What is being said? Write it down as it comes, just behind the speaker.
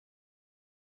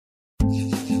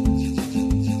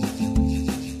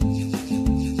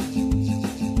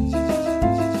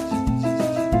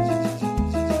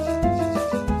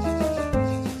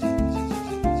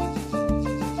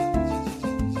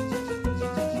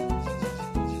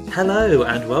Hello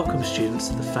and welcome students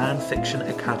to the Fan Fiction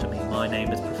Academy. My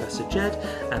name is Professor Jed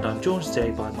and I'm joined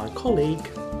today by my colleague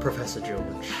Professor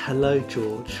George. Hello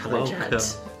George. Hello, welcome. Jed.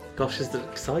 Gosh, is that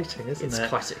exciting, isn't it? It's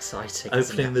quite exciting.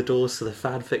 Opening the doors to the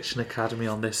Fan Fiction Academy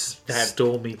on this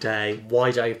stormy day.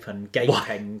 Wide open,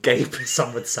 gaping. Gaping.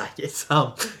 Some would say.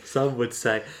 Some would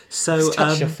say. So, Just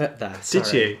touched your foot there. Did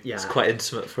Sorry. you? Yeah. It's quite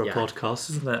intimate for a podcast,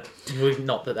 isn't it?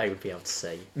 Not that they would be able to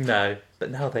see. No,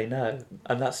 but now they know.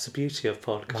 And that's the beauty of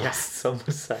podcasts, Yes. some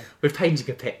would say. We're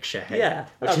painting a picture here. Yeah,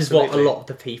 which absolutely. is what a lot of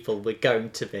the people we're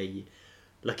going to be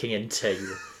looking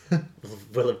into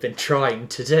will have been trying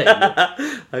to do.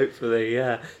 Hopefully,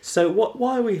 yeah. So,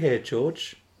 why are we here,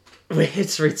 George? We're here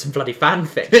to read some bloody fan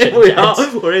fiction.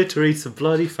 We're here to read some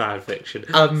bloody fan fiction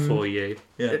for you.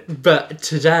 Yeah. But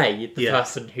today, the Yeah.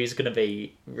 person who's going to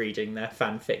be reading their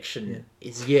fan fiction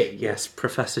is you. Yes,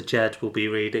 Professor Jed will be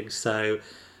reading. So,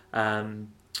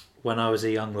 when I was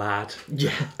a young lad,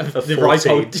 Of of the 14, ripe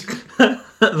old...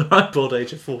 at the ripe old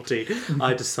age of 14,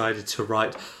 I decided to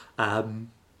write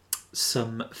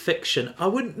some fiction. I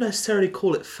wouldn't necessarily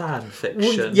call it fan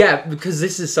fiction. Well, yeah, because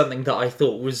this is something that I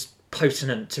thought was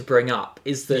potent to bring up,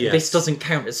 is that Yes. this doesn't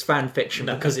count as fan fiction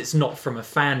because it's not from a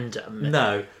fandom.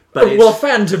 No, but Well, a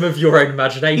fandom of your own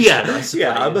imagination, I suppose.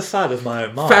 yeah, I'm a fan of my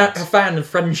own mind. A fan of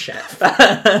friendship.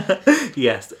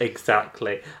 Yes,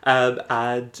 exactly.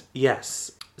 And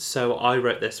yes, so I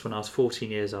wrote this when I was 14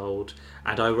 years old,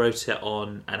 and I wrote it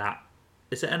on an app.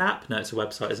 Is it an app? No, it's a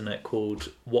website, isn't it?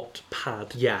 Called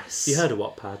Wattpad. Yes. You heard of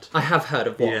Wattpad? I have heard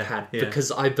of Yeah, Wattpad yeah.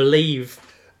 because I believe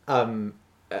some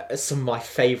of my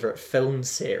favourite film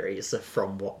series are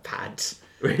from Wattpad.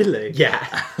 Really?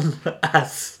 Yeah.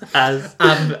 As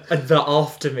The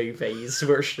after movies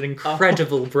were an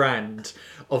incredible brand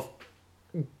of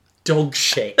dog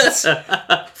shit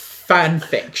fan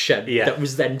fiction Yeah. that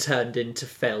was then turned into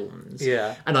films.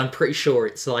 Yeah. And I'm pretty sure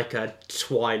it's like a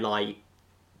Twilight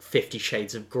 50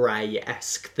 Shades of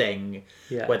Grey-esque thing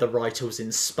Yeah. where the writer was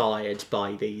inspired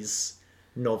by these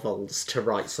novels to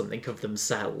write something of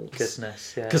themselves.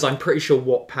 goodness, yeah. Because I'm pretty sure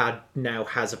Wattpad now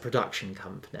has a production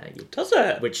company. Does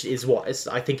it? Which is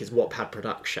I think it's Wattpad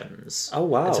Productions. Oh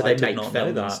wow! And so I they did make not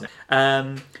films know that.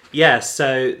 now. Yeah,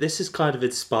 so this is kind of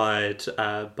inspired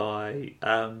by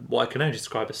what I can only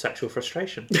describe as sexual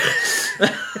frustration.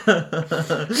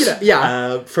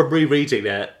 From rereading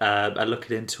it and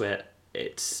looking into it,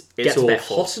 it's Gets awful. a bit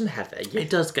hot and heavy. It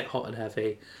does get hot and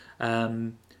heavy,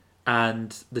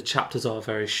 and the chapters are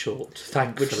very short,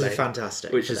 thankfully. Which is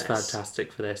fantastic. Which for is this.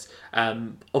 fantastic for this.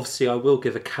 Obviously, I will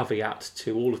give a caveat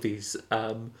to all of these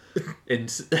in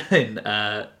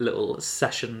little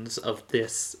sessions of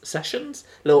this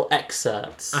little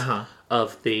excerpts Uh-huh.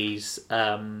 of these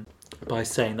by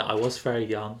saying that I was very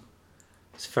young.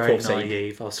 I was very 14.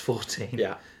 naive. I was 14.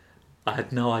 Yeah. I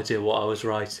had no idea what I was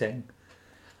writing.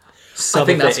 I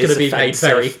think that's going to be made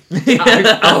very...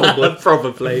 well,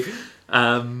 probably.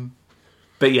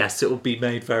 But yes, it will be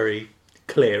made very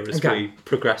clear as we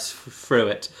progress through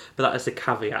it. But that is a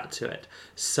caveat to it.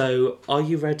 So, are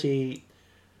you ready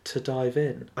to dive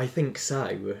in? I think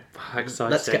so. How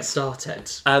exciting. Let's get started.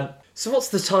 So what's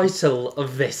the title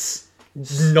of this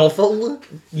novel?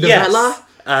 Yes,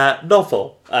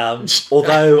 novel.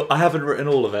 Although I haven't written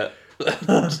all of it.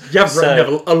 You have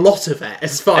written a lot of it,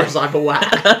 as far as I'm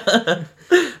aware.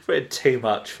 Written too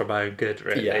much for my own good,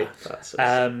 really. Yeah, that's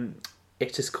it.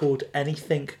 It is called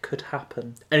Anything Could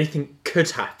Happen. Anything could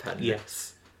happen.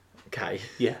 Yes. Okay.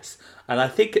 Yes. And I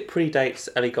think it predates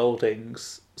Ellie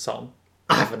Goulding's song.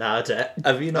 I haven't heard it.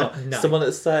 Have you not? No. Someone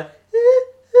that's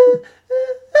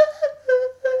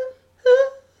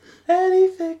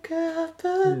anything could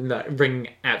happen. No, ring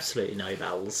absolutely no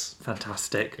bells.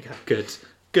 Fantastic. Okay. Good.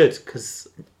 Good, because...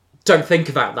 Don't think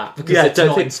about that, because Yeah, it's don't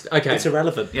not... think... Okay. It's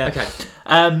irrelevant, yeah. Okay.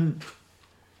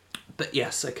 But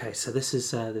yes, okay, so this is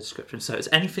the description. So it's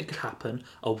Anything Could Happen,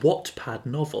 a Wattpad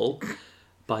novel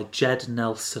by Jed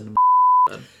Nelson.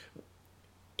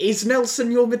 Is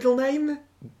Nelson your middle name?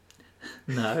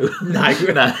 No.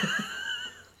 No.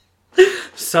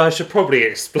 So I should probably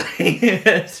explain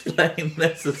this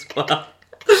as well.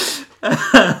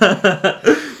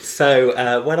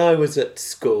 So when I was at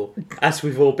school, as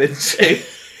we've all been to,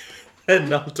 and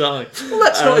not dying. Well,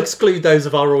 let's not exclude those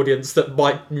of our audience that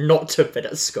might not have been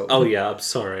at school. Oh yeah, I'm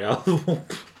sorry.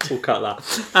 We'll cut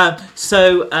that.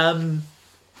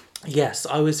 Yes,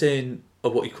 I was in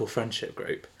what you call friendship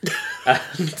group.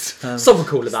 And, Some would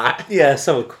call it that. yeah,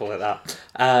 some would call it that.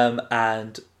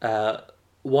 And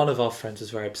one of our friends was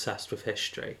very obsessed with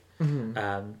history,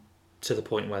 to the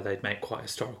point where they'd make quite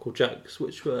historical jokes,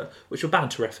 which were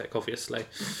banterific, obviously.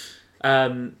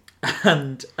 And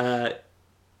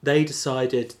they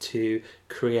decided to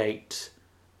create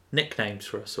nicknames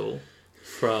for us all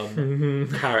from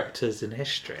characters in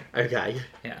history. Okay.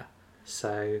 Yeah.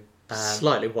 So...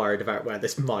 Slightly worried about where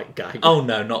this might go. oh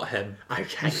no, not him.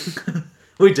 Okay.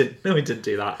 We didn't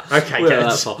do that. Okay, We weren't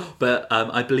good. that far. But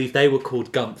I believe they were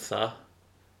called Gunther,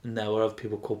 and there were other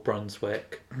people called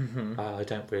Brunswick. Mm-hmm. I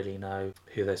don't really know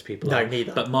who those people are. No,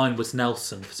 neither. But mine was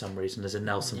Nelson for some reason. There's a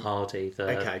Nelson Hardy,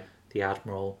 Okay. the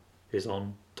admiral who's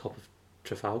on top of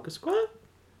Trafalgar Square.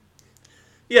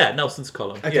 Yeah, Nelson's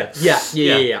column. Okay. Yeah.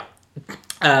 Yeah.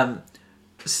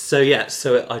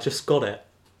 So I just got it.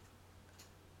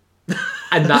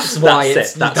 And that's why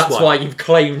That's it, that's why you've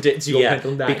claimed it's your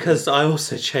middle name. Because I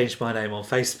also changed my name on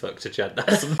Facebook to Jen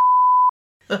Nelson.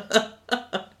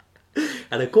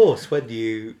 And of course, when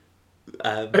you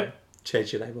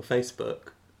change your name on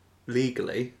Facebook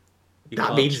legally, you that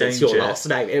can't means it's change your it. last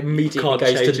name. It immediately Can't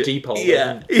goes to change the it. G-poll. Yeah,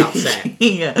 And that's it.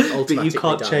 yeah. But you Automatically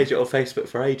can't done. change it on Facebook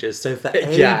for ages. So for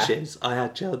Yeah. ages, I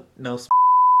had Jen Nelson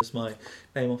as my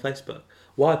name on Facebook.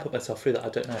 Why I put myself through that, I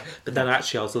don't know. But then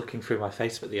actually, I was looking through my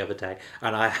Facebook the other day,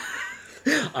 and I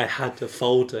had a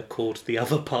folder called "The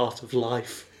Other Part of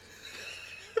Life."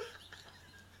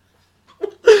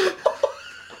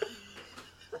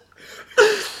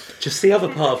 Just the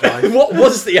other part of life. What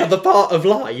was the other part of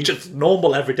life? Just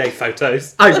normal everyday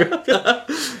photos.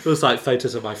 It was like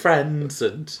photos of my friends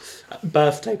and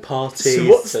birthday parties. So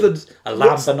what's and a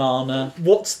lamb banana?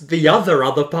 What's the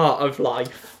other part of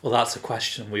life? Well, that's a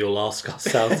question we all ask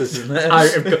ourselves, isn't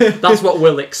it? That's what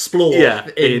we'll explore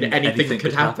in in anything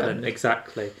could happen.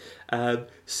 Exactly.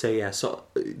 So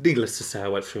needless to say, I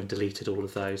went through and deleted all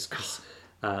of those because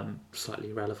slightly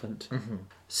irrelevant. Mm-hmm.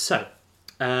 So,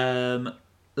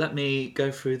 let me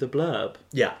go through the blurb.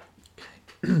 Yeah.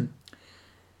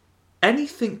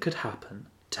 Anything Could Happen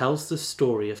tells the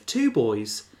story of two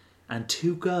boys and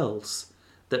two girls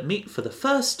that meet for the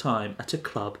first time at a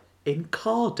club in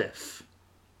Cardiff.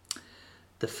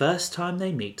 The first time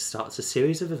they meet starts a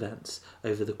series of events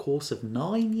over the course of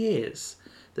 9 years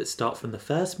that start from the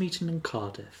first meeting in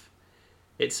Cardiff.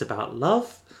 It's about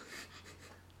love,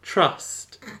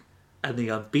 trust, and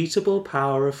the unbeatable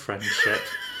power of friendship.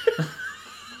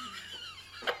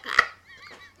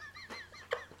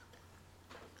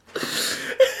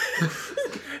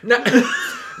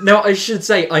 Now, I should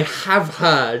say I have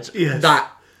heard Yes.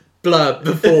 that blurb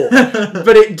before,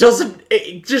 but it doesn't.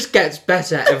 It just gets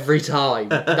better every time.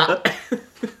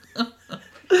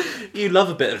 You love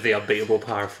a bit of the unbeatable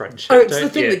power of friendship. It's don't the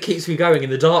thing you? that keeps me going in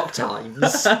the dark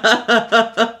times.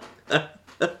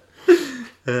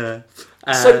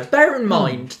 So bear in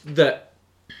mind that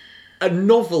a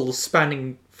novel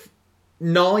spanning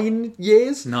 9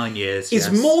 years 9 years is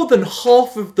yes. more than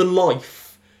half of the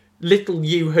life little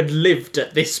you had lived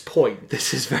at this point.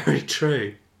 This is very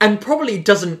true. And probably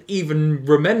doesn't even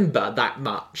remember that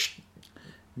much.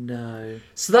 No.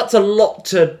 So that's a lot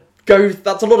to go.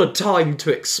 That's a lot of time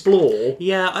to explore.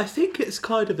 Yeah, I think it's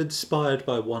kind of inspired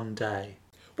by one day.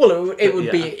 Well, it would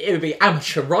Yeah. be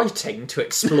amateur writing to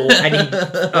explore any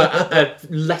a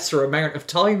lesser amount of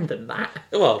time than that.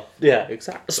 Well, yeah,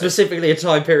 exactly. Specifically, a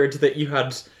time period that you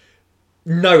had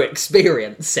no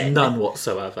experience in. None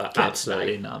whatsoever. Good,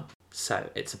 Absolutely none. So,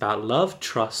 it's about love,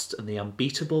 trust, and the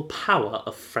unbeatable power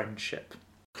of friendship.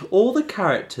 All the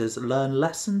characters learn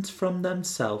lessons from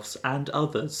themselves and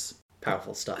others.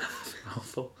 Powerful stuff.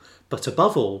 Powerful. But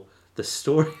above all, the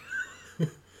story...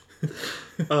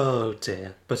 Oh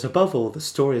dear. But above all, the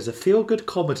story is a feel-good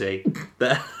comedy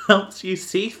that helps you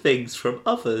see things from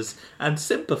others and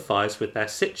sympathise with their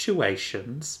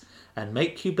situations and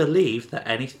make you believe that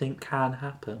anything can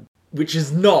happen. Which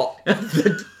is not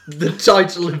the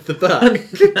title of the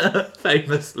book.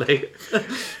 Famously.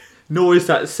 Nor is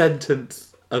that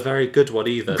sentence a very good one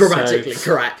either. Grammatically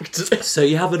correct. So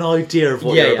you have an idea of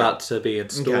what Yeah, you're yeah. about to be in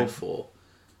store Okay. for.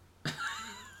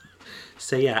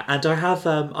 So yeah, and I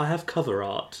have cover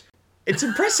art. It's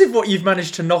impressive what you've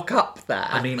managed to knock up there.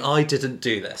 I mean, I didn't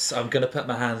do this. I'm going to put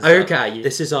my hands up. Okay.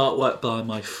 This is artwork by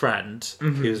my friend,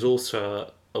 who's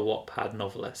also a Wattpad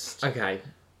novelist. Okay.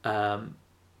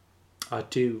 I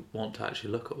do want to actually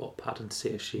look at Wattpad and see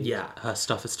if her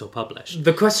stuff is still published.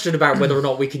 The question about whether or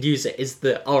not we could use it is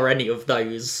that are any of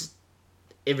those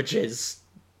images,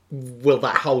 will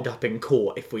that hold up in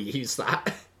court if we use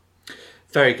that?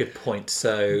 Very good point.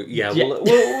 So yeah, Yeah.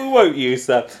 we won't use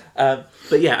that.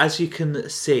 But yeah, as you can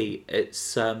see,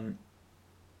 it's it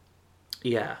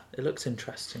looks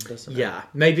interesting, doesn't it? Yeah,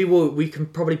 maybe we can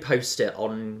probably post it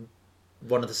on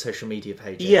one of the social media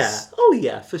pages. Yeah. Oh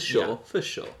yeah, for sure, Yeah. for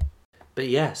sure. But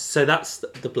yes, so that's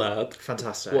the blurb.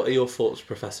 Fantastic. What are your thoughts,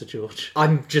 Professor George?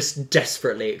 I'm just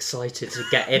desperately excited to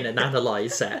get in and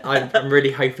analyse it. I'm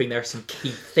really hoping there are some key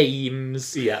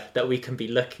themes that we can be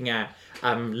looking at,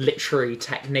 literary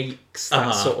techniques,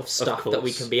 that sort of stuff that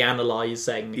we can be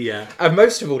analysing. Yeah. And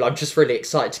most of all, I'm just really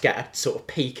excited to get a sort of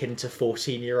peek into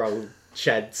 14-year-old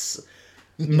Jed's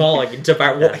mind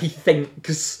about what he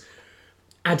thinks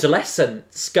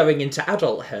adolescence going into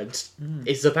adulthood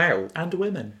is about. And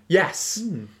women. Yes.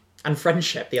 And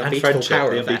friendship, the And unbeatable friendship, power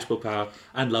the of it. unbeatable power.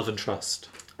 And love and trust.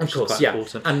 Of course, quite yeah.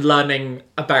 important. And learning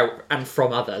about and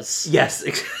from others. Yes.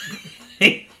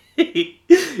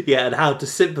 Yeah, and how to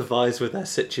sympathise with their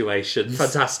situations.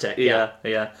 Fantastic,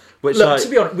 Yeah. Which Look, to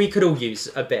be honest, we could all use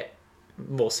a bit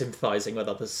more sympathising with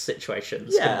others'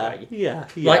 situations, couldn't we? yeah.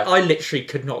 Like, I literally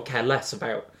could not care less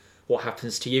about what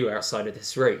happens to you outside of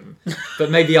this room.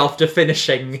 But maybe after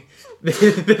finishing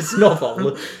this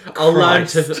novel, I'll learn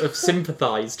to have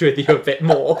sympathised with you a bit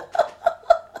more.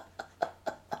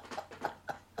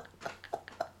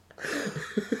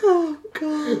 Oh,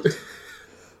 God.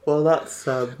 Well, that's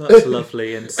a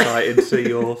lovely insight into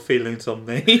your feelings on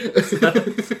me.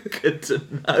 It's good to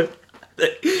know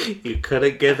that you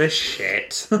couldn't give a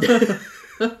shit.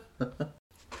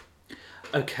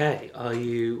 Okay, are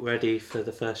you ready for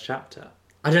the first chapter?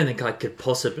 I don't think I could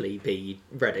possibly be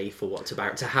ready for what's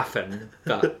about to happen,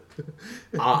 but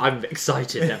I'm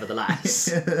excited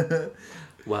nevertheless.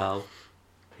 Well,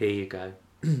 here you go.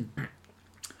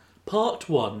 Part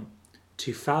 1,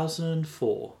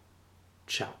 2004,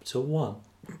 Chapter 1.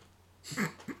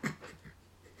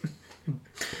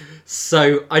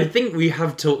 So, I think we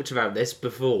have talked about this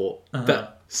before,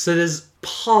 but so there's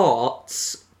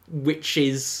parts which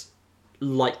is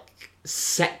like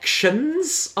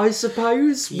sections, I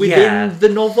suppose, within the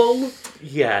novel.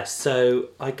 Yeah, so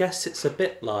I guess it's a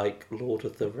bit like Lord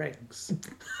of the Rings.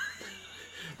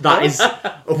 That is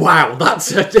wow.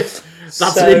 That's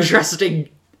an interesting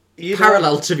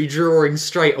parallel to be drawing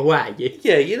straight away.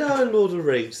 Yeah, you know in Lord of the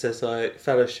Rings there's like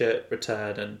Fellowship,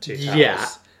 Return and Two Towers. Yeah.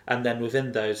 And then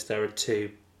within those there are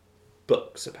 2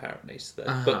 books apparently. So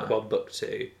there's book 1, book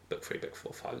 2, book 3, book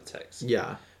 4, 5 and 6.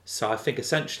 Yeah. So I think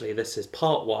essentially this is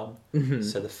part 1.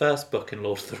 So the first book in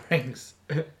Lord of the Rings.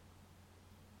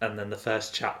 And then the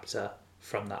first chapter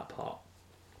from that part.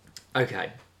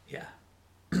 Okay. Yeah.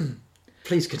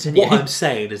 Please continue. What I'm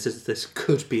saying is this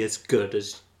could be as good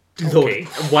as Lord,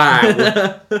 Tolkien.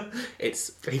 wow.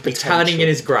 It's He'd be turning in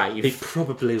his grave. He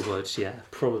probably would, yeah.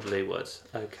 Probably would.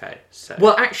 Okay, so...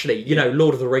 Well, actually, you know,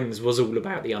 Lord of the Rings was all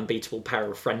about the unbeatable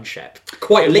power of friendship.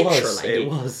 Quite literally. It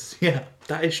was, yeah.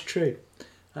 That is true.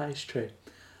 That is true.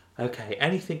 Okay,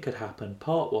 anything could happen.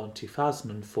 Part 1,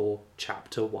 2004,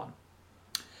 Chapter 1.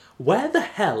 Where the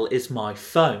hell is my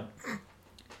phone?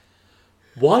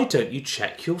 Why don't you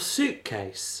check your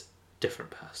suitcase?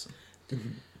 Different person.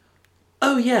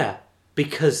 Oh yeah,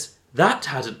 because that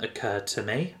hadn't occurred to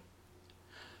me.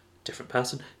 Different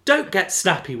person. Don't get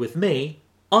snappy with me.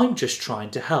 I'm just trying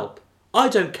to help. I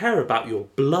don't care about your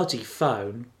bloody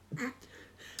phone.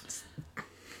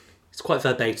 It's quite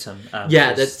verbatim.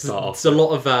 Yeah, it's a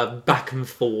lot of back and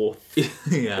forth.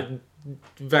 Yeah.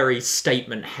 Very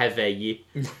statement heavy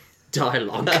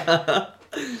dialogue.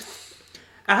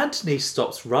 Anthony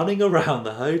stops running around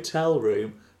the hotel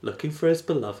room looking for his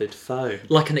beloved phone.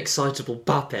 Like an excitable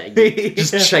puppy,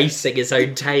 just chasing his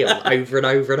own tail over and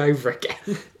over and over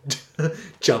again.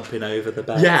 Jumping over the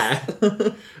bed. Yeah.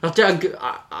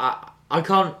 I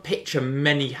can't picture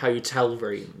many hotel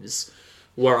rooms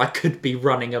where I could be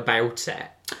running about it.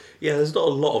 Yeah, there's not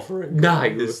a lot of room. No.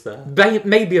 Is there?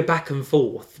 Maybe a back and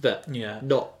forth, but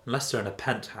not... Unless they're in a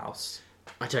penthouse.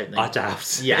 I don't think... I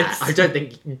doubt. Yeah, I don't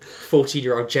think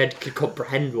 14-year-old Jed could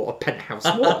comprehend what a penthouse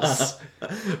was.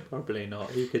 Probably not.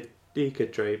 He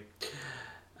could dream.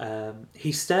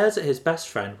 He stares at his best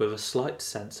friend with a slight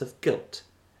sense of guilt.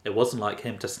 It wasn't like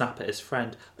him to snap at his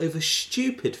friend over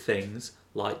stupid things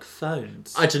like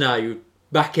phones. I don't know.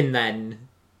 Back in then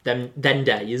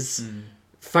days,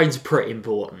 phones are pretty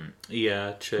important.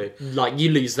 Yeah, true. Like, you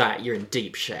lose that, you're in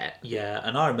deep shit. Yeah,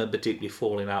 and I remember deeply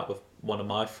falling out with one of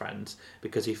my friends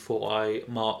because he thought I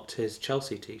marked his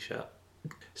Chelsea t-shirt.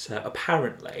 So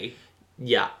apparently...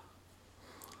 Yeah.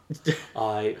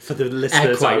 For the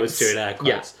listeners, I was doing air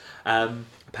quotes. Yeah.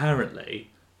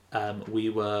 Apparently,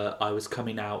 I was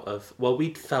coming out of... Well,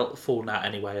 we'd fallen out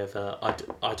anyway over, I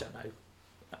don't know,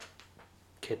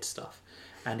 kid stuff.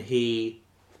 And he...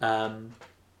 it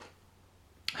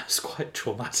was quite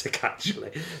traumatic,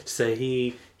 actually. So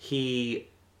he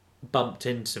bumped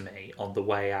into me on the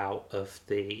way out of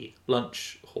the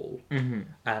lunch hall,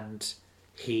 and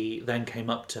he then came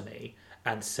up to me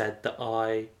and said that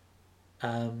I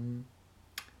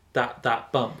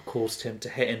that bump caused him to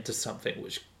hit into something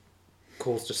which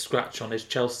caused a scratch on his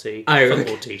Chelsea Oh,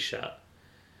 football okay. t-shirt.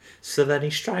 So then he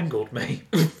strangled me.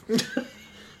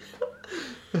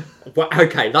 Well,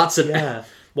 okay, that's a... Yeah,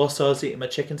 whilst I was eating my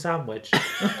chicken sandwich.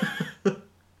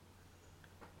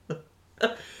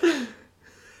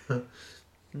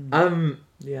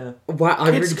 Yeah. Well,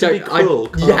 I Kids really can be don't... cruel,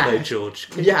 can't they, George?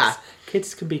 Yeah.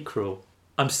 Kids can be cruel.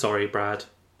 I'm sorry, Brad.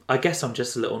 I guess I'm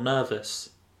just a little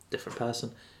nervous. Different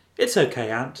person. It's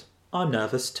okay, Ant. I'm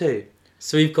nervous too.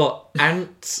 So we've got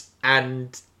Ant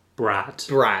and Brad.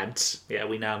 Yeah,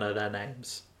 we now know their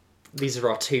names. These are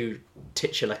our two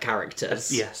titular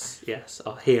characters. Yes,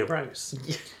 our heroes.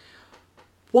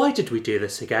 Why did we do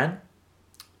this again?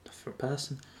 Different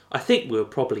person. I think we were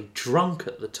probably drunk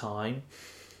at the time.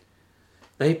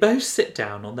 They both sit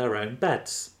down on their own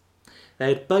beds.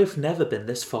 They had both never been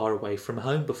this far away from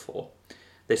home before.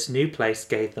 This new place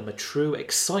gave them a true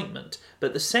excitement, but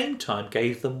at the same time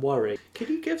gave them worry. Can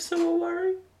you give someone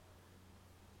worry?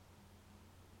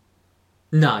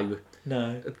 No.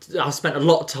 No. I spent a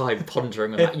lot of time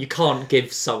pondering on that. You can't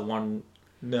give someone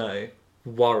No.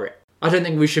 worry. I don't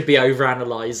think we should be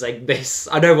overanalyzing this.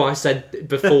 I know I said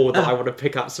before that I want to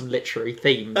pick up some literary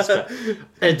themes, but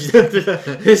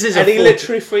this is any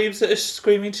literary themes that are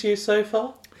screaming to you so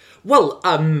far? Well,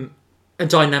 a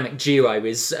dynamic duo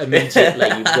is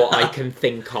immediately what I can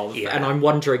think of, and I'm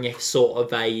wondering if sort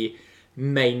of a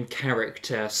main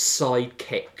character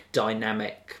sidekick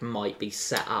dynamic might be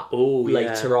set up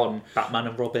later on. Batman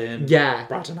and Robin. Yeah.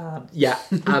 Brad and Ant. Yeah,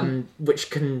 which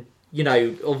can,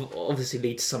 obviously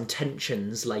lead to some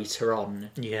tensions later on.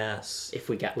 Yes. If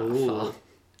we get that far.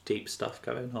 Deep stuff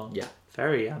going on. Yeah.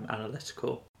 Very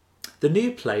analytical. The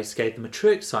new place gave them a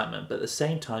true excitement, but at the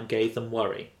same time gave them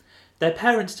worry. Their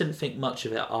parents didn't think much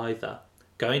of it either.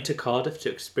 Going to Cardiff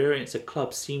to experience a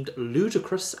club seemed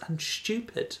ludicrous and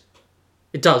stupid.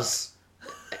 It does.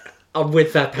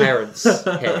 With their parents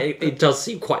here, it does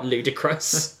seem quite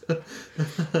ludicrous.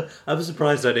 I was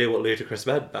surprised I knew what ludicrous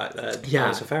meant back then. Yeah. I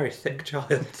was a very thick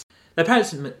child. Their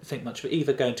parents didn't think much of it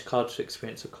either. Going to Cardiff to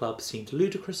experience a club seemed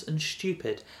ludicrous and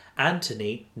stupid.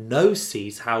 Anthony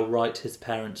sees how right his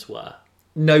parents were.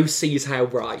 Sees how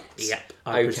right. Yep.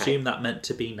 I presume that meant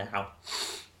to be now.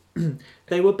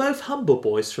 They were both humble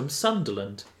boys from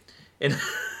Sunderland.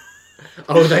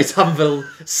 Those humble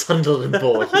Sunderland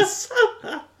boys.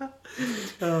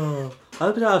 I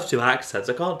don't have two accents.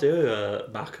 I can't do a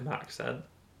Mackham accent.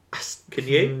 Can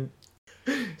you?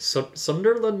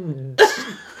 Sunderland.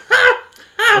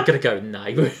 I'm gonna go no.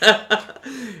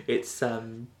 It's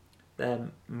Mackham.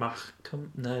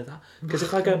 No, that because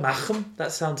if I go Mackham,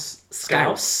 that sounds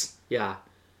Scouse. Yeah.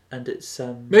 And it's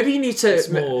maybe you need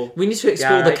to. We need to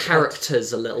explore the Garrett.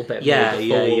 characters a little bit more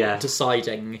before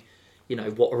deciding,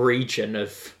 what region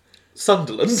of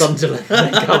Sunderland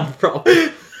they come from.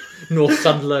 North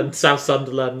Sunderland, South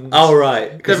Sunderland. Oh,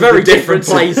 right. They're very different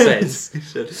places.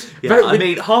 I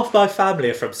mean, half my family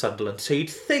are from Sunderland, so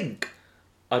you'd think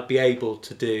I'd be able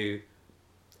to do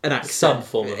an accent. Some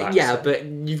form of accent. Yeah, but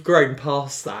you've grown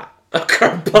past that.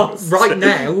 Right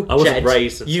now, I wasn't Jed,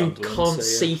 raised in you Sunderland, can't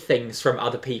see things from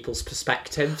other people's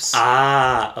perspectives.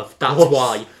 That's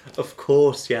why. Of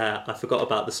course, yeah. I forgot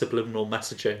about the subliminal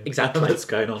messaging. Exactly. That's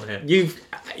going on here.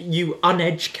 You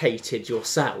uneducated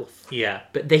yourself. Yeah.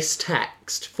 But this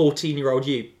text, 14-year-old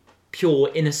you,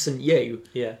 pure innocent you.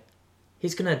 Yeah.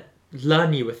 He's gonna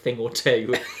learn you a thing or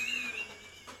two.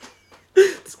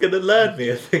 He's gonna learn me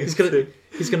a thing. He's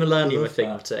gonna learn you a thing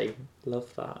or two.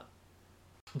 Love that.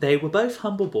 They were both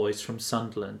humble boys from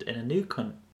Sunderland in a new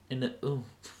Can't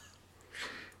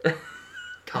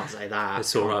say that.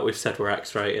 It's all right. We've said we're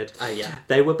X-rated. Oh yeah.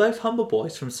 They were both humble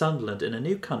boys from Sunderland in a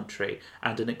new country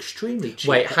and an extremely cheap.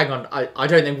 Wait, hang on. I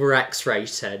don't think we're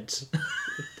X-rated.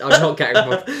 I'm not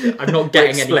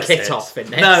getting any kit off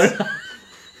in this.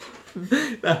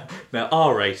 No,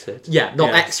 R-rated. Yeah,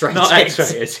 not X-rated. Not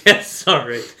X-rated. Yes,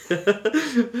 sorry.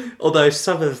 Although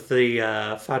some of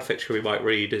the fan fiction we might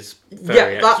read is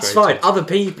very X-rated. That's fine. Other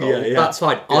people, that's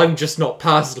fine. Yeah. I'm just not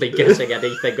personally getting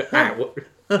anything out.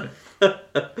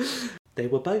 They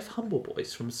were both humble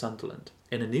boys from Sunderland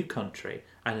in a new country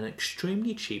and an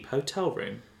extremely cheap hotel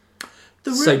room.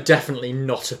 So definitely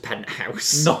not a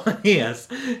penthouse. Not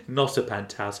a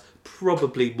penthouse.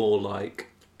 Probably more like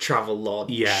Travel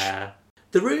lodge. Yeah.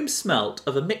 The room smelt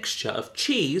of a mixture of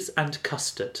cheese and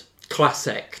custard.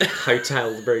 Classic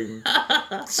hotel room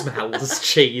smells.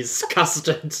 Cheese,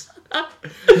 custard.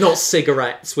 Not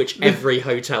cigarettes, which every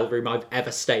hotel room I've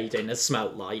ever stayed in has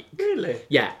smelt like. Really?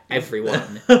 Yeah,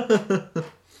 everyone.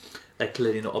 They're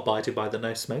clearly not abiding by the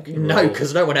no smoking rule. No,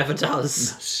 because no one ever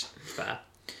does. Fair.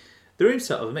 The room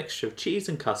smelled of a mixture of cheese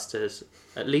and custard.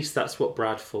 At least that's what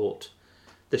Brad thought.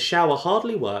 The shower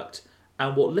hardly worked,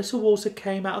 and what little water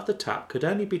came out of the tap could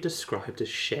only be described as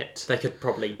shit. They could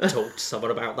probably talk to someone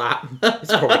about that.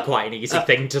 It's probably quite an easy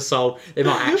thing to solve. They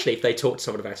might actually, if they talk to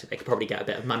someone about it, they could probably get a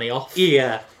bit of money off.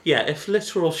 Yeah, if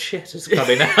literal shit is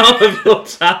coming out of your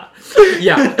tap.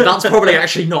 Yeah, that's probably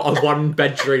actually not a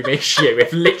one-bedroom issue,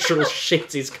 if literal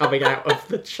shit is coming out of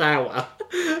the shower.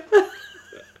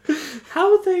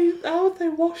 How would they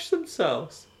wash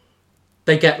themselves?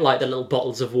 They get like the little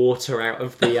bottles of water out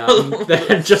of the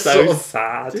they're just so sort of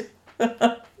sad.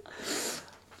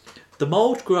 The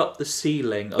mould grew up the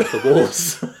ceiling of the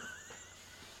walls.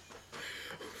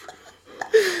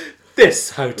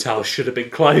 This hotel should have been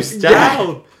closed down.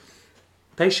 Yeah.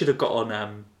 They should have got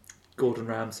on Gordon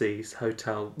Ramsay's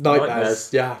Hotel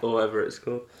Nightmares, or whatever it's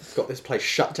called. It's got this place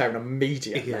shut down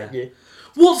immediately. Yeah.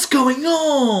 What's going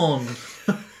on?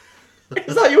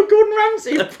 Is that your Gordon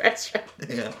Ramsay impression?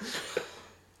 Yeah.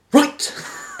 Right.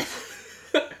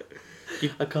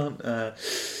 I can't.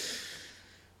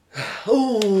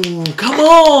 Oh, come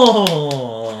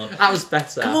on! That was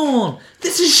better. Come on!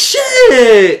 This is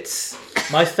shit!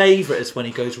 My favourite is when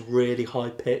he goes really high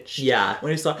pitched. Yeah.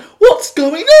 When he's like, "What's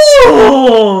going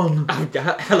on?" Oh,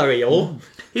 hello, y'all.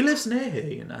 He lives near here,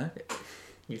 you know.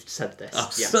 You've said this.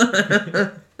 Oh.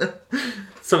 Yeah.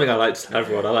 Something I like to tell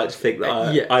everyone. I like to think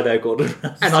that I know Gordon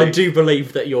Ramsay. And I do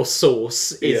believe that your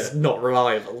source is not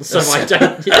reliable, so I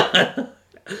don't... Yeah.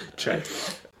 True.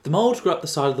 The mould grew up the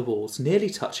side of the walls, nearly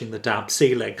touching the damp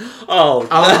ceiling. Oh.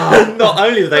 Not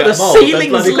only are they the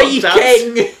ceiling's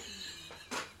leaking!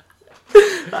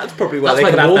 That's probably where they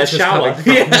can have their shower.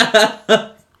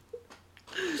 Yeah.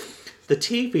 The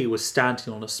TV was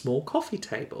standing on a small coffee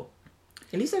table.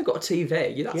 At least they've got a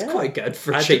TV. That's quite good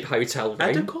for a cheap hotel room.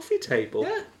 And a coffee table.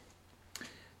 Yeah.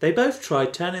 They both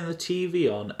tried turning the TV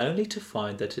on, only to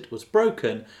find that it was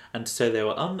broken, and so they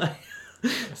were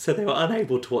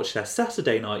unable to watch their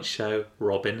Saturday night show,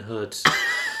 Robin Hood.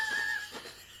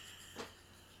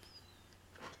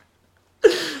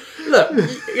 Look,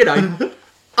 you know,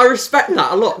 I respect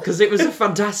that a lot because it was a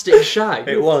fantastic show.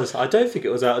 It was. I don't think it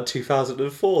was out in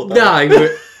 2004, though. No.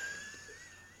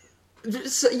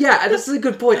 So, yeah, that's a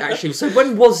good point, actually. So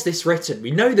when was this written? We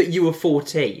know that you were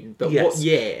 14, but what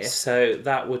year? So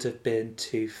that would have been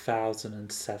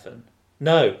 2007.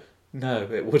 No,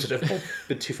 it wouldn't have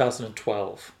been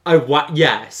 2012. Oh, what?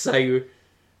 Yeah, so...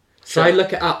 Shall I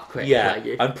look it up quickly? Yeah,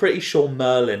 I'm pretty sure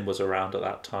Merlin was around at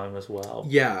that time as well.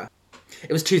 Yeah.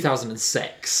 It was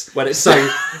 2006. When it's so...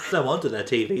 No wonder their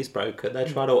TV's broken. They're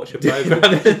trying to watch a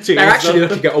programme. They're actually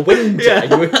looking at a window.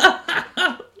 Yeah.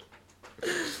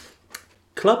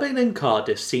 Clubbing in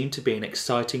Cardiff seemed to be an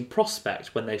exciting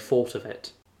prospect when they thought of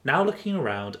it. Now looking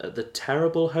around at the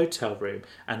terrible hotel room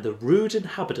and the rude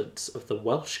inhabitants of the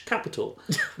Welsh capital,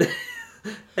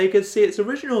 they could see its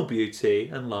original beauty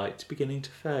and light beginning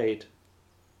to fade.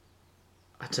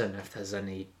 I don't know if there's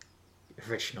any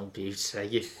original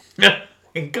beauty.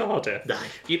 In Cardiff? No.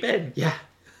 You been? Yeah.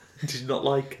 Did you not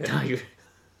like it?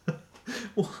 No.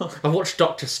 I watched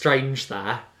Doctor Strange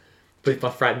there. With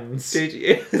my friends. Did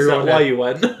you? Is that why you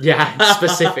went? Yeah,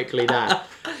 specifically there.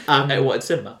 At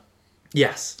cinema?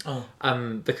 Yes. Oh.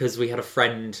 Because we had a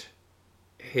friend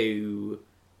who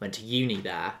went to uni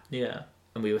there. Yeah.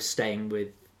 And we were staying with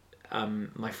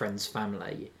my friend's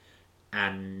family.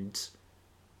 And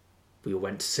we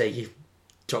went to see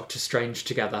Doctor Strange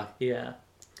together. Yeah.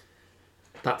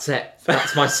 That's it.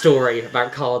 That's my story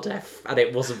about Cardiff. And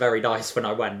it wasn't very nice when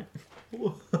I went.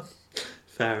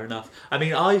 Fair enough. I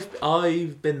mean,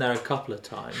 I've been there a couple of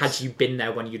times. Had you been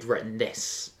there when you'd written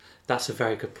this? That's a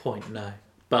very good point, no.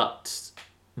 But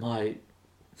my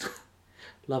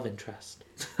love interest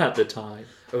at the time,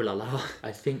 oh la la,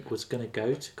 I think was going to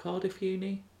go to Cardiff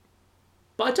Uni.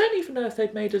 But I don't even know if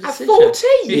they'd made a decision. At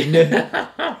 14?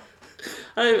 I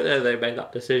don't even know if they made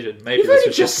that decision. Maybe you've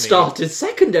only just started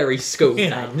secondary school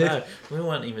then. No, we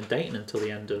weren't even dating until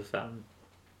the end of...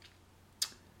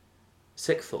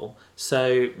 sixth form,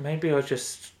 so maybe I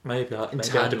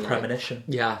had a premonition.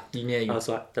 Yeah, you knew. I was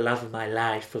like, the love of my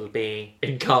life will be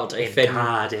in Cardiff.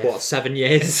 Cardiff. What, 7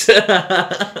 years?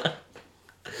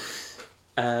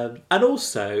 And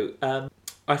also,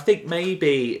 I think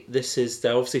maybe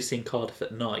they're obviously seeing Cardiff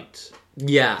at night.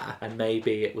 Yeah, and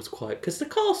maybe it was quite because the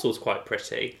castle's quite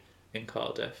pretty in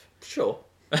Cardiff. Sure.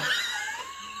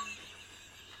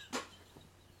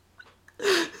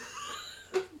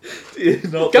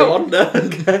 Go on.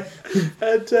 Okay.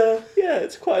 And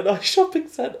it's quite a nice shopping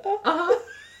centre.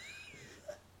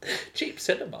 Cheap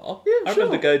cinema. Yeah, I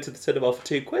remember going to the cinema for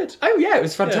 £2. Oh yeah, it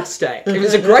was fantastic. It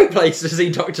was a great place to see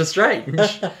Doctor Strange.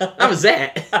 That was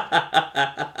it.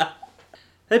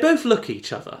 They both look at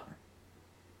each other.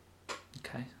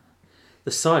 Okay.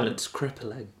 The silence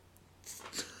crippling.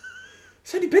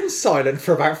 It's only been silent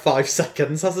for about 5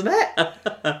 seconds, hasn't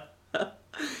it?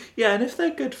 Yeah, and if they're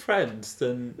good friends,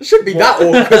 then... It shouldn't be that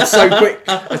awkward so quick.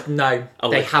 No,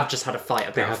 they have just had a fight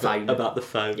about a phone. About the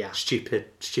phone. Yeah.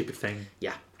 Stupid thing.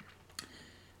 Yeah.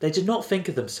 They did not think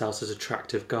of themselves as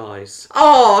attractive guys.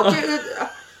 Oh, a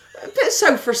bit of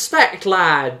self-respect,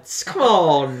 lads. Come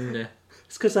on.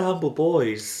 It's because they're humble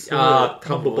boys.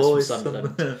 Humble boys from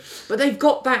Sunderland. But they've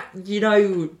got that,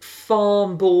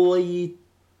 farm boy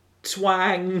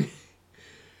twang.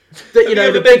 That, Have you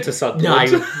ever been to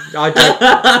Sunderland? No, I don't.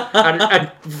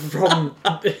 and from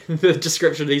the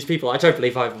description of these people, I don't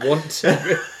believe I want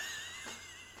to.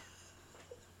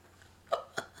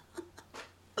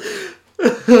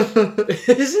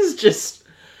 This is just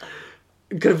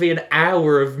going to be an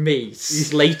hour of me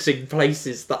slating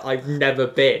places that I've never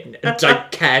been and don't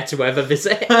care to ever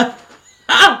visit.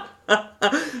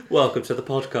 Welcome to the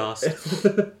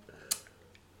podcast.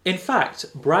 In fact,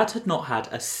 Brad had not had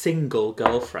a single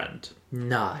girlfriend.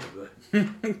 No.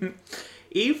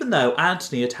 Even though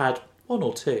Anthony had had 1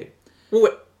 or 2.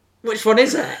 Which one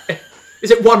is it?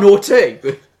 Is it 1 or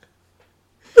 2?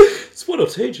 It's 1 or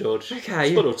 2, George. Okay.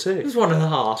 It's 1 or 2. It's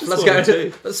 1.5. Let's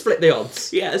go. Let's split the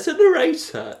odds. Yeah, as a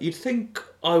narrator, you'd think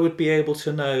I would be able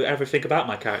to know everything about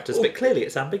my characters, but clearly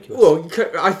it's ambiguous. Well,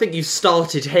 I think you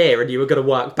started here and you were going to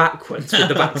work backwards with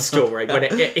the backstory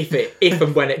if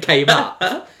and when it came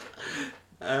up.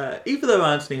 Even though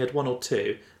Anthony had 1 or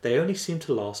 2, they only seemed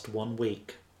to last 1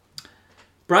 week.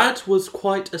 Brad was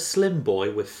quite a slim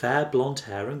boy with fair blonde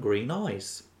hair and green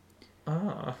eyes.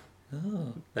 Ah.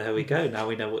 Oh, there we go. Now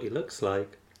we know what he looks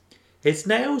like. His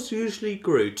nails usually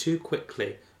grew too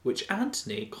quickly, which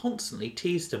Anthony constantly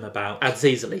teased him about. That's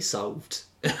easily solved.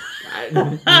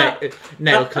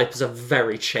 Nail clippers are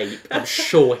very cheap. I'm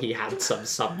sure he had some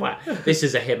somewhere. This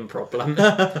is a him problem.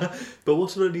 But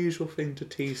what an unusual thing to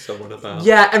tease someone about.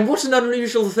 Yeah, and what an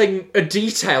unusual a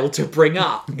detail to bring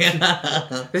up.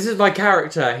 This is my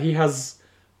character. He has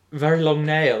very long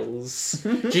nails.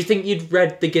 Do you think you'd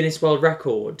read the Guinness World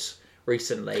Record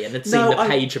recently and had seen the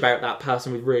page about that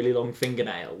person with really long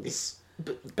fingernails?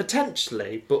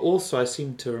 Potentially, but also I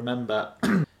seem to remember...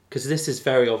 Because this is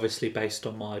very obviously based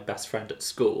on my best friend at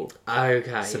school.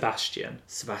 Okay. Sebastian.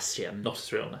 Not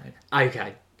his real name.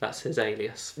 Okay. That's his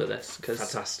alias for this.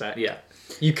 Fantastic. Yeah.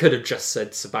 You could have just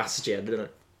said Sebastian and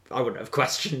I wouldn't have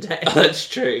questioned it. That's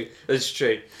true.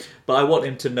 But I want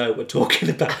him to know we're talking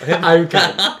about him.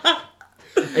 Okay.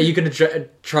 Are you going to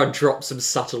try and drop some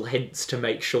subtle hints to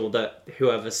make sure that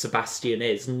whoever Sebastian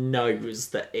is knows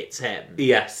that it's him?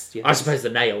 Yes. I suppose the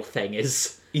nail thing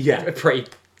is a pretty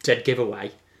dead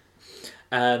giveaway.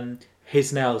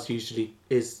 His nails usually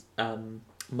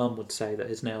Mum would say that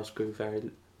his nails grew very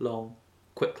long,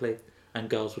 quickly, and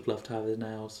girls would love to have his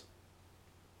nails.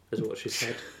 Is what she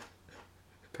said.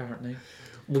 Apparently.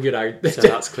 Well, so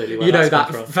that's clearly where that's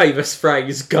that from. famous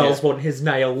phrase: "Girls want his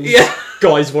nails,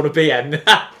 guys want to be in."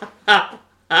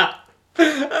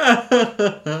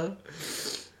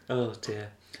 Oh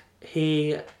dear.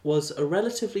 He was a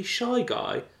relatively shy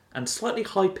guy and slightly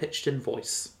high-pitched in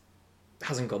voice.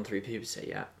 Hasn't gone through puberty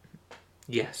yet.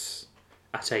 Yes,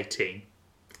 at 18.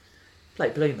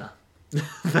 Late bloomer.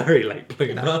 Very late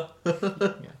bloomer.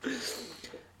 Yeah.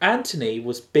 Anthony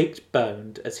was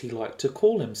big-boned, as he liked to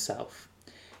call himself.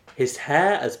 His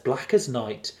hair as black as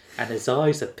night, and his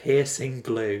eyes a piercing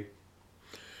blue.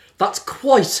 That's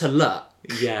quite a look.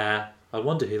 Yeah, I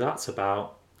wonder who that's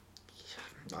about.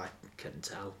 I couldn't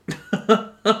tell.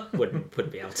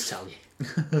 wouldn't be able to tell you.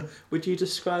 Would you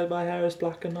describe my hair as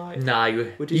black and night? No.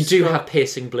 You do have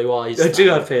piercing blue eyes. I do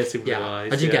have piercing blue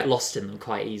eyes. I do get lost in them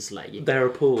quite easily. They're a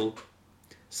pool.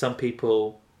 Some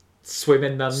people swim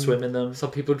in them.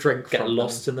 Some people drink get from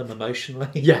lost them. in them emotionally.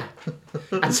 Yeah.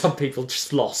 And some people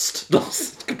just lost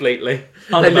completely.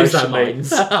 They lose their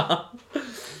minds.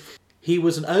 He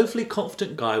was an overly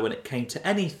confident guy when it came to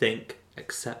anything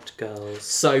except girls.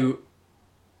 So,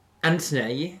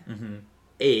 Anthony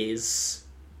is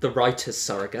the writer's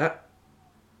surrogate.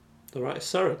 The writer's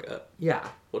surrogate? Yeah.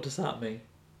 What does that mean?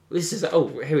 This is... Oh,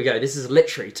 here we go. This is a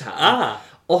literary term.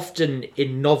 Often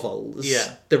in novels,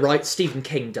 Stephen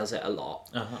King does it a lot,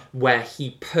 where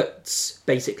he puts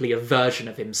basically a version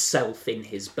of himself in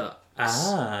his books.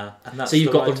 And that's so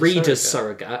you've got the reader's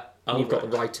surrogate and you've got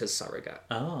the writer's surrogate.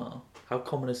 Oh. How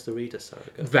common is the reader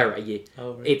surrogate? Very.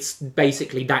 Oh, really? It's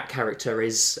basically that character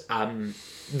is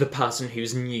the person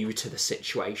who's new to the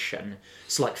situation.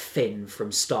 So like Finn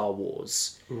from Star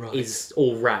Wars is,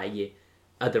 or Rey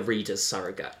are the reader's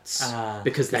surrogates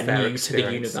because they're new to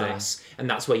the universe, and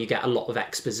that's where you get a lot of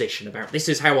exposition about this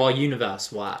is how our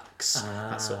universe works,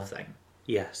 that sort of thing.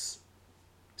 Yes.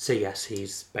 So yes,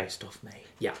 he's based off me.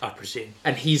 Yeah, I presume.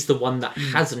 And he's the one that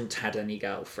hasn't had any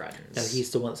girlfriends. No,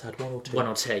 he's the one that's had one or two. One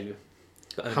or two.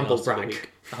 Humble brag.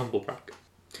 Humble brag.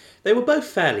 They were both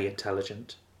fairly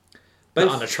intelligent. Both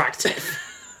but unattractive.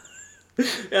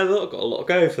 Yeah, they've got a lot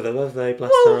going for them, haven't they?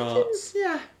 Bless their hearts.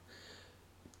 Yeah.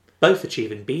 Both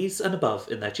achieving Bs and above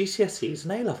in their GCSEs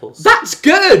and A-levels. That's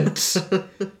good!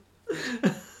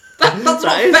 That's not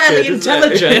fairly good,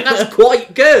 intelligent. That's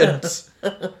quite good.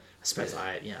 I suppose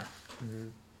yeah.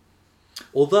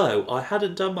 Although, I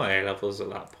hadn't done my A-levels at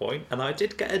that point, and I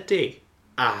did get a D.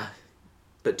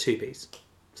 But 2 Bs.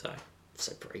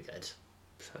 So pretty good.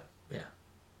 So, yeah.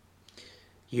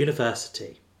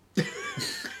 University.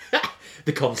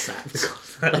 The concept.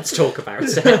 Let's talk about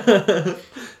it.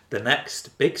 The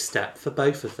next big step for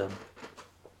both of them.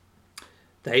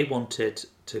 They wanted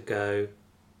to go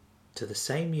to the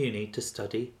same uni to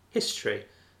study history,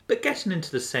 but getting into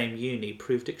the same uni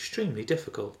proved extremely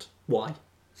difficult. Why?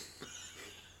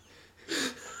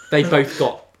 They both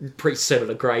got pretty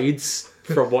similar grades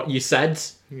from what you said.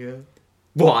 Yeah.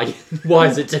 Why? Why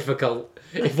is it difficult?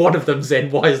 If one of them's in,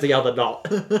 why is the other not?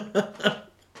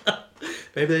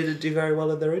 Maybe they didn't do very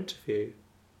well in their interview.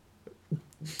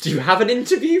 Do you have an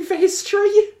interview for history?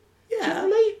 Yeah.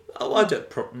 Really? Oh, I don't...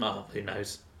 who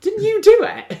knows? Didn't you do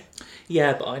it?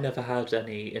 Yeah, but I never had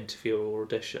any interview or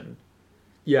audition.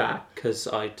 Yeah. Because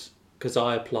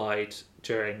I applied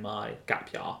during my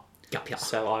gap year.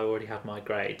 So I already had my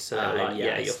grade. So they're like,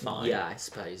 yeah, you're fine. Yeah, I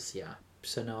suppose, yeah.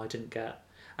 So no, I didn't get...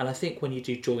 And I think when you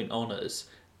do joint honours,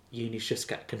 unis just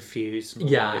get confused.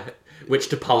 Like, which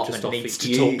department needs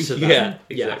to talk to them. Yeah,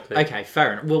 exactly. Yeah. Okay,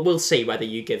 fair enough. We'll see whether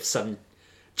you give some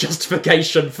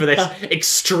justification for this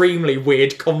extremely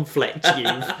weird conflict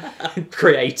you've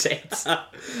created.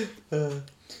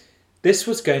 This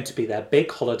was going to be their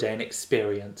big holiday and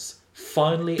experience.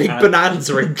 Finally... Big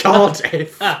bonanza in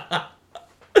Cardiff.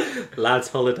 Lads'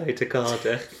 holiday to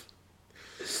Cardiff.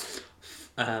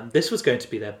 This was going to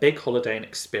be their big holiday and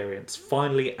experience.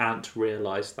 Finally, Ant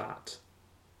realised that.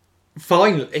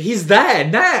 Finally, he's there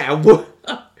now.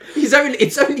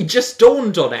 It's only just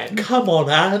dawned on him. Come on,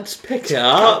 Ant, pick it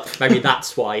up. Maybe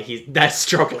that's why they're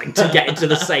struggling to get into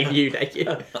the same unit.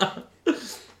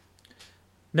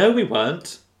 No, we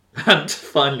weren't. Ant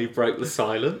finally broke the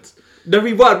silence. No,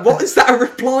 we weren't. What is that a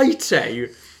reply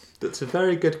to? That's a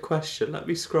very good question. Let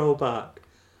me scroll back.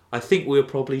 I think we were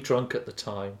probably drunk at the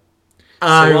time. So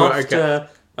after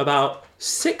about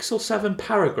 6 or 7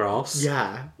 paragraphs,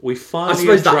 we finally. I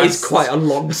suppose that is quite a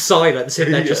long silence,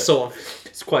 and they're just sort of.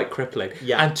 It's quite crippling.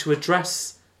 Yeah. And to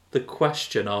address the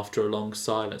question after a long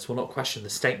silence, well, not question,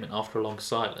 the statement after a long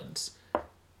silence.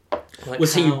 Like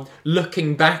was he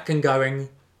looking back and going,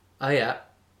 "Oh yeah,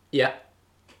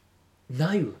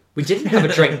 no, we didn't have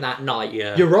a drink that night.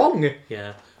 Yeah, you're wrong."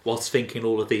 Yeah, whilst thinking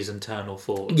all of these internal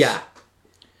thoughts. Yeah.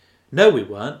 No, we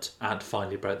weren't. Ant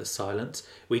finally broke the silence.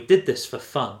 We did this for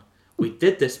fun. We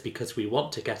did this because we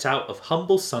want to get out of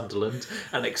humble Sunderland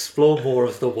and explore more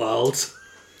of the world.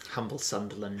 Humble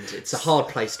Sunderland. It's a hard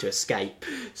place to escape.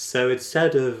 So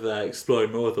instead of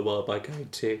exploring more of the world by going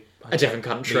to a different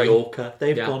country, Mallorca,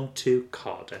 they've gone to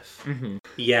Cardiff. Mm-hmm.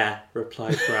 Yeah,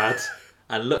 replied Brad.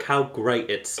 And look how great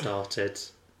it started.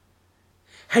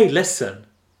 Hey, listen.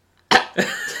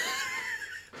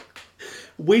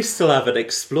 We still haven't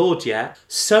explored yet.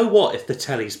 So what if the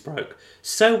telly's broke?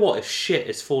 So what if shit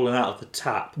is falling out of the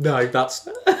tap? No, that's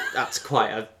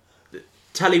quite a...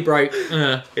 Telly broke,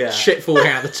 shit falling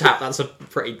out of the tap. That's a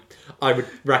pretty... I would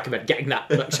recommend getting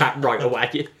that looked at right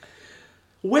away.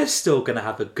 We're still going to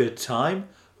have a good time.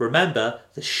 Remember,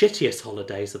 the shittiest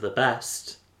holidays are the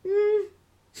best.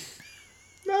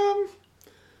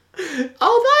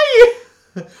 Are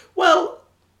they? Well...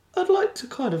 I'd like to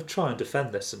kind of try and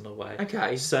defend this in a way.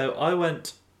 Okay. So I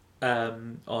went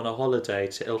on a holiday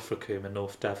to Ilfracombe in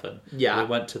North Devon. Yeah. We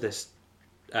went to this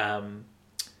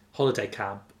holiday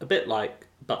camp, a bit like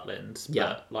Butlins,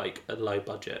 but like a low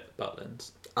budget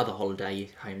Butlins. Other holiday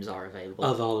homes are available.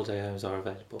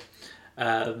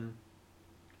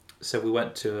 So we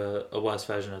went to a worse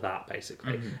version of that,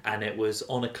 basically. And it was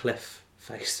on a cliff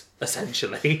face,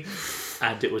 essentially.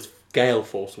 And it was gale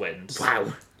force winds.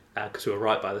 Wow. Because we were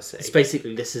right by the sea. It's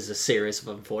basically, this is a series of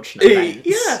unfortunate events.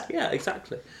 Yeah,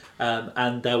 exactly.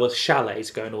 And there were chalets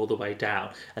going all the way down,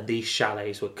 and these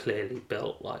chalets were clearly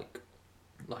built like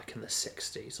like in the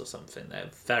 60s or something. They're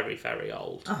very, very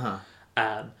old. Uh-huh.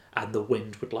 And the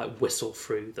wind would like whistle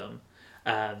through them.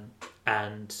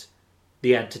 And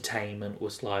the entertainment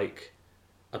was like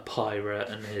a pirate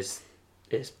and his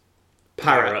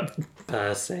parrot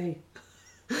Percy.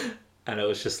 And it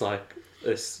was just like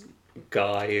this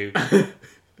guy who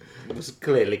was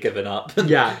clearly given up.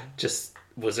 Yeah. Just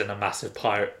was in a massive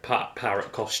parrot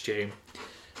costume.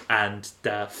 And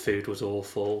their food was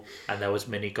awful. And there was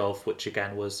mini golf, which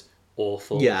again was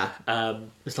awful. Yeah.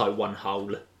 It's like one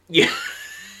hole. Yeah.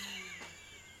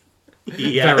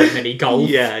 Yeah. Very mini golf.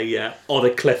 Yeah. On a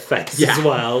cliff face as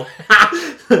well.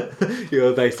 You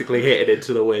were basically hitting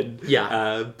into the wind.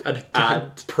 Yeah.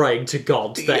 And praying to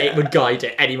God that it would guide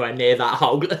it anywhere near that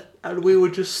hole. And we were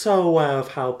just so aware of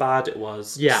how bad it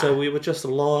was. Yeah. So we were just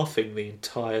laughing the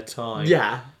entire time.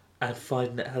 Yeah. And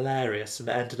finding it hilarious. And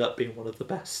it ended up being one of the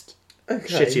best, Okay.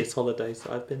 shittiest holidays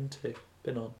that I've been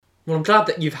on. Well, I'm glad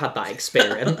that you've had that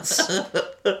experience.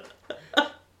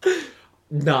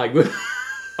 No.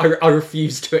 I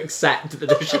refuse to accept that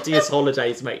the shittiest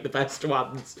holidays make the best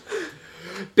ones.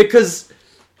 Because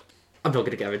I'm not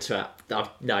going to go into it.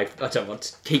 No, I don't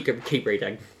want to. Keep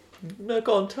reading. No,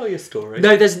 go on, tell your story.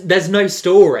 No, there's no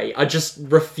story. I just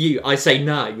refute. I say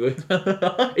no.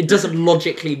 It doesn't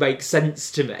logically make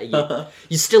sense to me.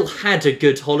 You still had a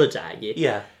good holiday.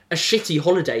 Yeah. A shitty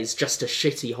holiday is just a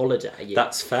shitty holiday.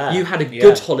 That's fair. You had a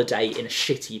good holiday in a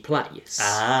shitty place.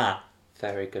 Ah,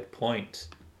 very good point.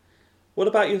 What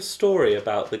about your story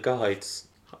about the guides?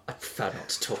 I prefer not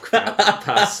to talk about that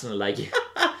personally.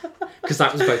 Because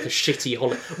that was both a shitty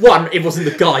holiday. One, it wasn't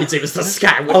the guides, it was the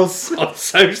scouts. I'm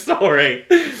so sorry.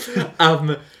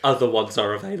 Other ones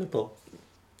are available.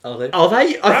 Are they? Are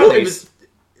they? I thought it was...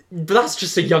 But that's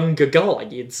just a younger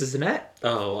guides, isn't it?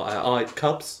 Oh,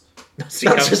 Cubs? That's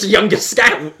just younger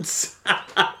scouts.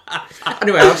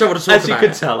 Anyway, I don't want to talk about it. As you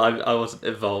can tell, I wasn't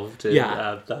involved in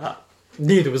that.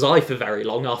 Neither was I for very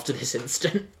long after this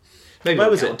incident. Maybe Where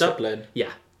was it? Dublin?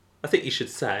 Yeah. I think you should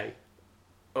say.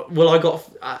 Well,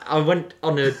 I went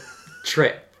on a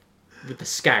trip with the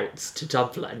scouts to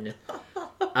Dublin,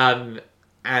 and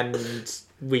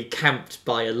we camped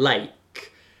by a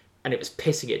lake, and it was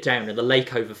pissing it down, and the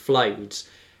lake overflowed,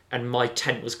 and my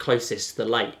tent was closest to the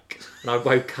lake, and I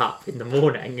woke up in the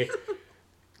morning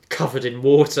covered in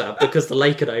water because the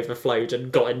lake had overflowed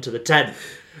and got into the tent,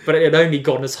 but it had only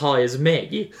gone as high as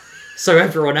me, so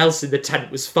everyone else in the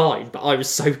tent was fine, but I was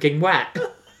soaking wet.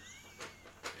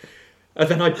 And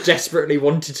then I desperately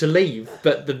wanted to leave,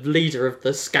 but the leader of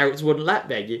the scouts wouldn't let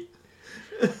me.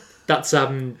 That's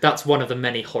one of the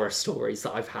many horror stories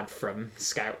that I've had from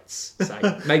scouts.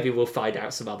 So maybe we'll find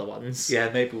out some other ones. Yeah,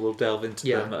 maybe we'll delve into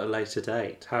them at a later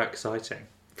date. How exciting.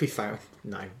 We found...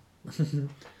 No.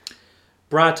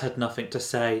 Brad had nothing to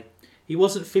say. He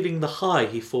wasn't feeling the high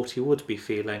he thought he would be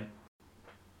feeling.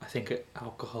 I think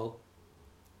alcohol.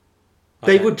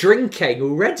 They were drinking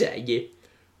already.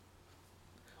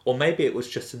 Or maybe it was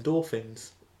just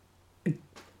endorphins.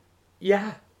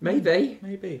 Yeah, maybe.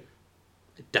 Maybe.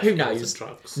 It Who definitely knows? wasn't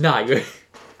drugs. No.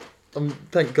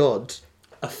 Thank God.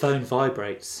 A phone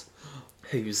vibrates.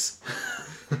 Whose?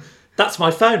 That's my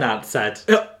phone, Ant said.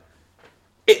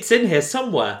 It's in here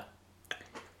somewhere.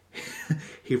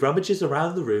 He rummages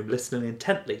around the room, listening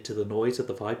intently to the noise of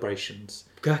the vibrations.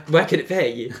 Where could it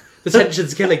be? The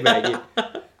tension's killing me.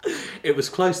 It was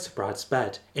close to Brad's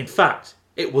bed. In fact,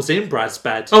 it was in Brad's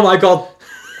bed. Oh my God.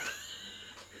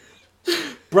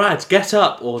 Brad, get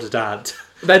up, ordered Ant.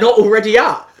 They're not already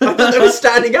up. I thought they were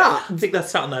standing up. I think they're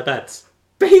sat on their beds.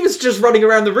 But he was just running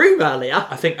around the room earlier.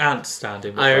 I think Ant's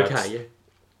standing with Oh, Brad's. okay.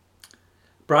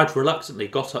 Brad reluctantly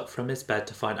got up from his bed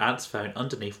to find Ant's phone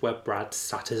underneath where Brad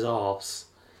sat his arse.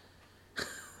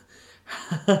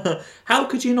 How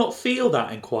could you not feel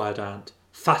that? Inquired Ant.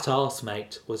 Fat arse,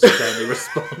 mate, was his only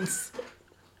response.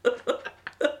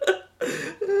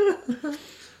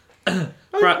 I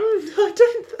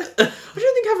don't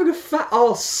think having a fat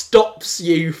arse stops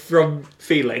you from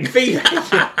feeling.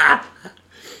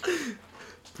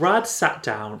 Brad sat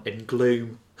down in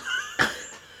gloom.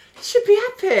 You should be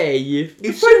happy.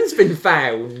 The phone's been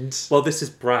found. Well, this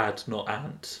is Brad, not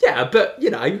Ant. Yeah, but,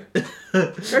 you know,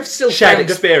 I've still shared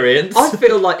found experience. I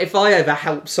feel like if I ever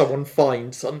help someone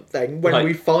find something, when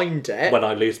we find it... When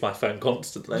I lose my phone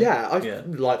constantly. Yeah,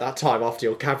 like that time after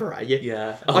your cabaret.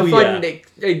 Yeah. I find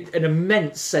it an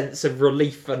immense sense of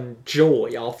relief and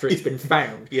joy after it's been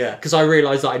found. Yeah. Because I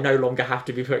realise that I no longer have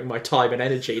to be putting my time and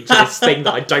energy into this thing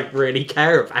that I don't really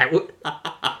care about.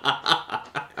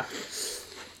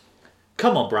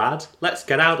 Come on, Brad. Let's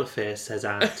get out of here, says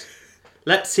Ant.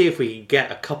 Let's see if we can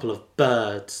get a couple of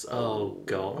birds. Oh,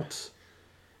 God.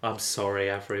 I'm sorry,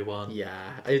 everyone.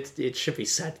 Yeah, it should be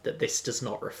said that this does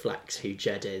not reflect who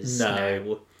Jed is.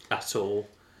 No. At all.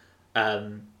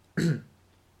 And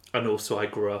also I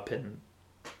grew up in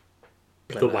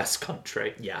the West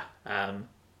Country. Yeah.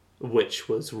 Which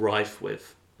was rife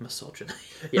with misogyny.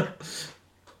 Yeah.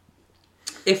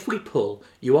 If we pull,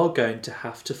 you are going to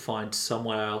have to find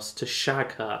somewhere else to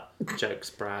shag her, jokes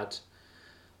Brad.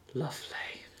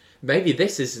 Lovely. Maybe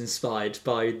this is inspired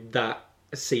by that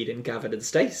scene in Gavin and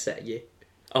Stacey.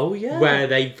 Oh, yeah. Where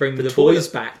they bring the boys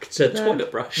back to the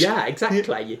toilet brush. Yeah,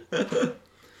 exactly.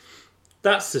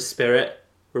 That's the spirit.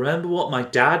 Remember what my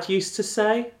dad used to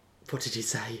say? What did he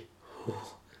say?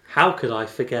 How could I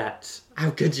forget? How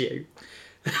could you?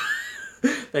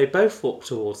 They both walked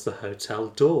towards the hotel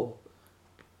door.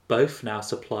 Both now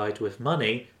supplied with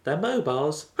money, their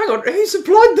mobiles. Hang on, who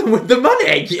supplied them with the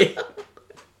money?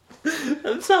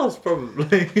 Themselves,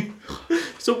 probably.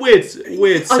 It's a weird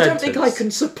sentence. I don't think I can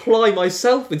supply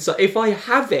myself with something. If I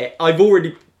have it, I've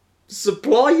already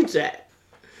supplied it.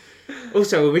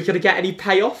 Also, are we going to get any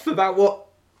payoff about what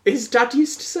his dad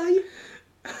used to say?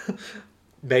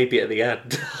 Maybe at the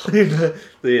end.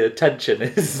 The tension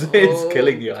is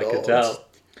killing you, God. I can tell.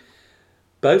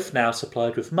 Both now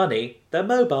supplied with money, their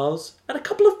mobiles, and a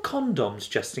couple of condoms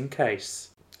just in case.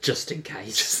 Just in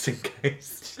case. Just in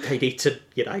case. They need to,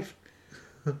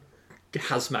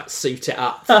 hazmat suit it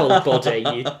up, full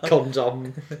body,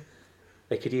 condom.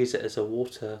 They could use it as a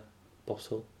water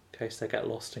bottle in case they get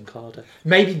lost in Cardiff.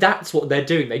 Maybe that's what they're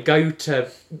doing. They go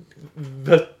to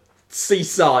the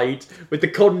seaside with the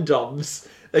condoms,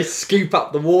 they scoop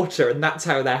up the water, and that's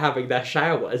how they're having their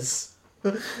showers.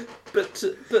 But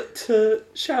to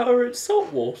shower in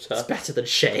salt water. It's better than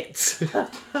shit.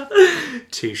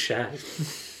 Touche.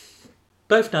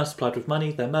 Both now supplied with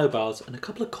money, their mobiles, and a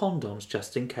couple of condoms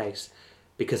just in case.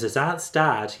 Because as Aunt's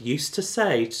dad used to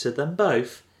say to them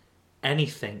both,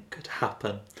 anything could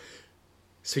happen.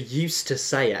 So he used to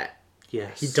say it.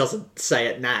 Yes. He doesn't say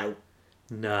it now.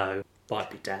 No.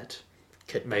 Might be dead.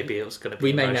 Maybe it was going to be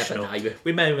We emotional. may never know.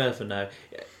 We may never know.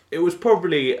 It was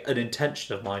probably an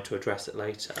intention of mine to address it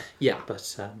later. Yeah.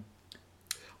 But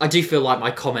I do feel like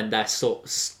my comment there sort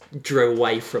of drew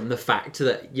away from the fact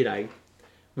that,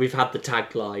 we've had the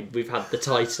tagline, we've had the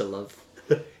title of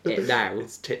it now.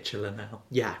 It's titular now.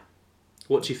 Yeah.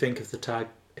 What do you think of the tag,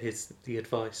 the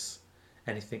advice?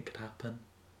 Anything could happen?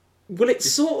 Well,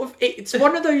 it's it's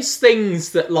one of those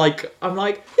things that, I'm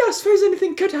like, yeah, I suppose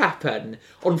anything could happen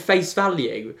on face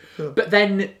value. But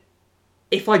then,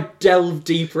 if I delve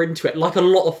deeper into it, like a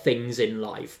lot of things in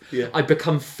life, I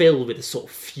become filled with a sort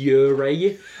of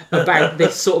fury about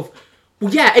this sort of,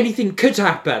 well, yeah, anything could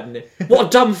happen. What a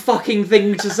dumb fucking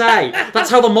thing to say. That's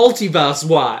how the multiverse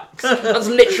works. That's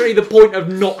literally the point of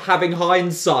not having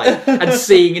hindsight and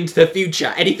seeing into the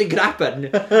future. Anything could happen.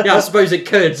 Yeah, I suppose it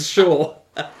could, sure.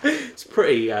 It's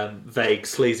pretty vague,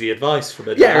 sleazy advice from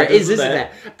a dad. Yeah, it is, isn't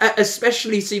it?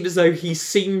 Especially seems as though he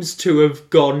seems to have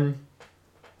gone,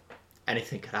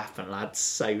 anything could happen, lads,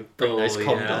 so bring those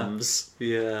condoms.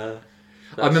 Yeah.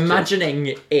 I'm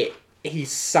imagining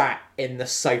he's sat in the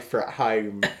sofa at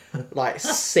home,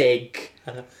 cig,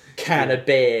 can of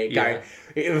beer, going,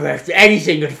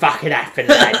 anything could fucking happen,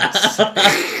 lads.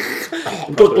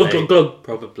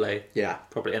 Probably. Yeah.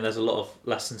 Probably. And there's a lot of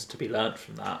lessons to be learnt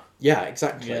from that. Yeah,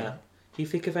 exactly. Yeah. Do you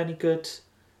think of any good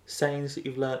sayings that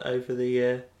you've learnt over the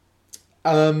year?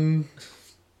 My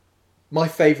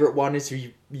favourite one is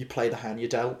you play the hand you're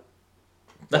dealt.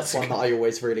 That's one that I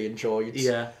always really enjoyed.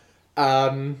 Yeah.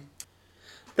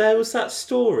 There was that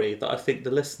story that I think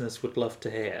the listeners would love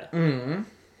to hear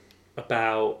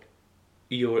about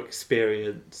your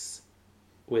experience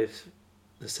with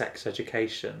the sex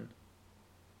education.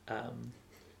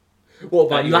 What,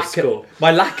 my lack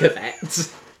of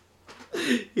it?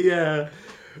 Yeah.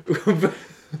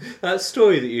 That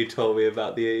story that you told me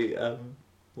about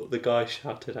what the guy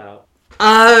shouted out.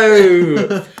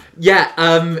 Oh!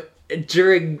 Yeah,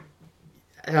 during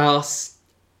I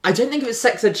don't think it was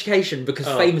sex education because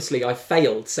famously I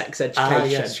failed sex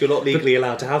education. Yes, you're not legally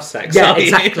allowed to have sex. Yeah,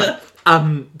 exactly.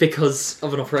 Because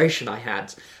of an operation I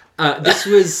had. This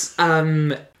was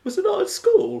Was it not at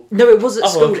school? No, it was at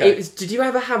school. Okay. It was. Did you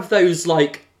ever have those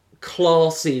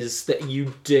classes that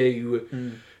you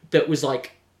do that was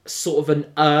sort of an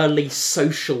early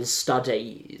social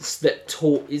studies that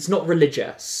taught? It's not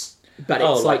religious, but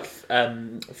it's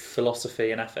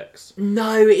philosophy and ethics.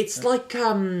 No, it's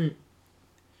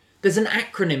there's an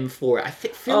acronym for it. I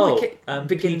feel like it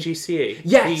begins PGCE.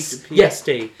 Yes,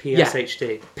 PSD,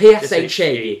 PSHD,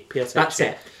 PSHE. That's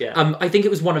it. Yeah. I think it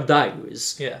was one of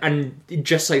those. Yeah. And it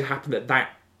just so happened that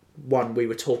one we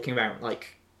were talking about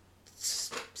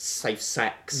safe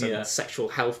sex and sexual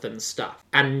health and stuff.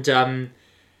 And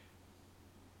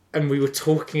we were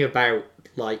talking about,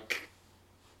 like,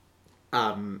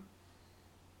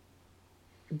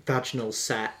 vaginal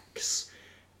sex,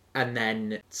 and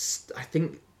then I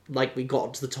think, like, we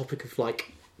got to the topic of,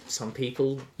 like, some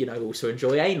people, you know, also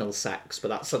enjoy anal sex, but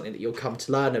that's something that you'll come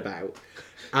to learn about.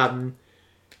 And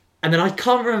then I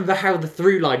can't remember how the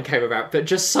through line came about, but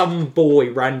just some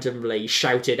boy randomly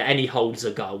shouted, "Any hole's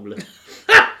a goal."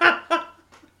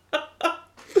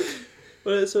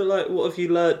 Well, so, like, what have you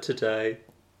learnt today?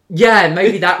 Yeah,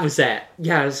 maybe that was it.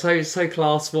 Yeah, so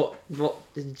class, what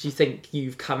did you think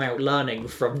you've come out learning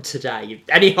from today?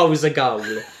 Any hole's a goal.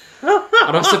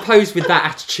 And I suppose with that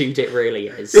attitude it really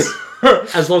is.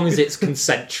 As long as it's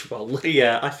consensual.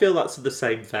 Yeah, I feel that's the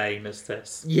same vein as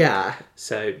this. Yeah.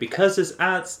 So, because as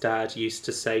Ant's dad used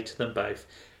to say to them both,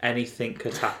 anything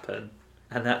could happen.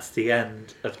 And that's the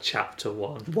end of chapter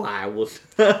 1. Wow.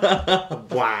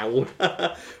 Wow.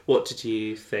 What did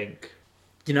you think?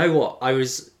 You know what? I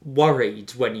was worried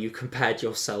when you compared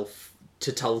yourself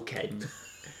to Tolkien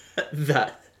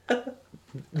that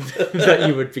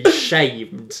you would be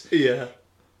shamed. Yeah.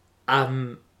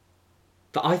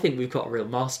 But I think we've got a real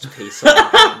masterpiece on our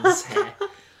hands here.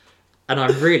 And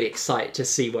I'm really excited to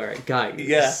see where it goes.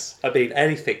 Yeah. I mean,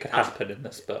 anything could happen in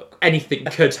this book. Anything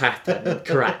could happen,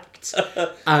 correct.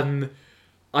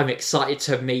 I'm excited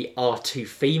to meet our 2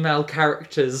 female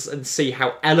characters and see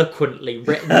how eloquently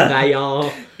written they are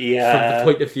from the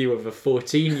point of view of a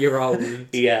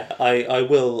 14-year-old. Yeah, I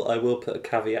will put a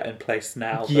caveat in place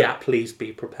now. But please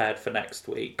be prepared for next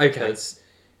week. Okay. Because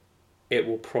it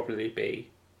will probably be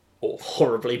awful.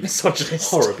 Horribly misogynistic.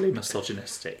 Horribly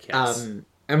misogynistic, yes.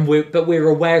 And we're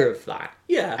aware of that.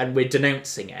 Yeah. And we're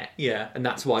denouncing it. Yeah. And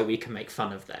that's why we can make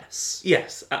fun of this.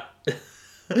 Yes.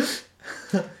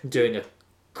 Doing a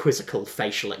quizzical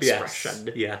facial expression.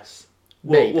 Yes.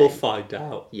 We'll find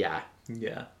out. Yeah.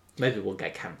 Yeah. Maybe we'll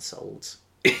get cancelled.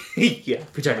 Yeah.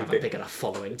 We don't have a big enough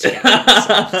following to get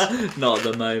cancelled. Not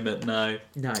at the moment, no.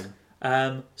 No.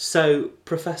 So,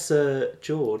 Professor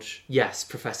George. Yes,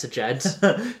 Professor Jed.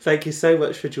 Thank you so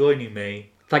much for joining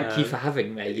me. Thank you for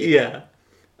having me. Yeah.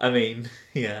 I mean,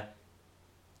 yeah.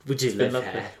 We do live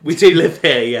here. We do live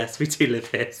here, yes, we do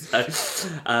live here. So,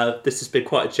 this has been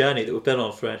quite a journey that we've been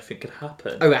on for anything could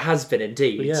happen. Oh, it has been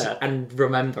indeed. Yeah. And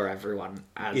remember, everyone,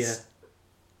 as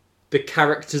the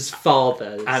character's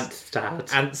father,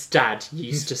 Ant's dad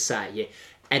used to say,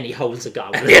 any hole's a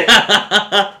goal.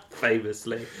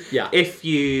 Famously. Yeah. If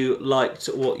you liked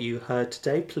what you heard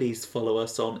today, please follow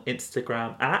us on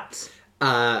Instagram at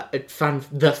the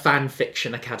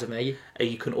Fanfiction Academy.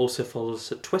 You can also follow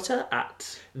us at Twitter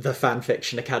at the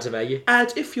Fanfiction Academy.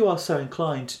 And if you are so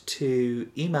inclined to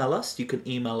email us, you can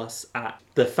email us at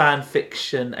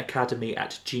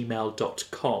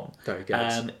thefanfictionacademy@gmail.com. Very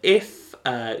good. If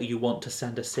you want to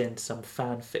send us in some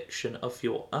fan fiction of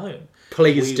your own,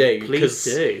 please do. Please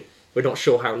do. We're not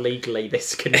sure how legally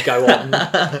this can go on.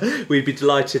 We'd be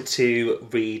delighted to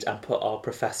read and put our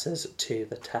professors to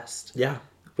the test. Yeah.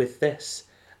 With this.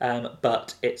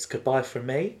 But it's goodbye from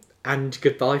me. And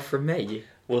goodbye from me.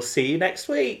 We'll see you next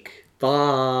week.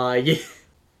 Bye.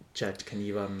 Jed, can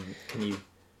you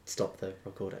stop the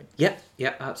recording? Yep,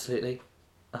 absolutely.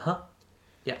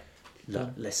 Yeah.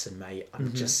 Listen, mate, I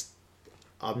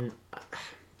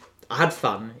had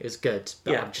fun, it was good,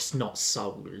 but I'm just not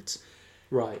sold.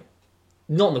 Right.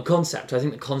 Not on the concept, I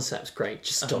think the concept's great,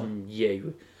 just on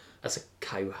you as a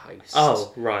co-host.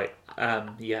 Oh, right.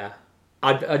 Yeah.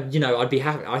 I'd be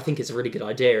happy. I think it's a really good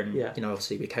idea, and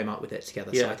obviously we came up with it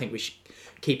together. Yeah. So I think we should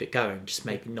keep it going. Just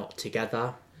maybe not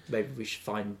together. Maybe we should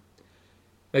find.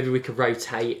 Maybe we could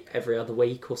rotate every other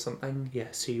week or something.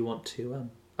 Yeah. So you want to?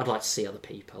 I'd like to see other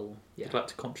people. Yeah. You'd like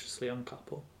to consciously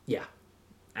uncouple. Yeah.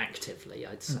 Actively,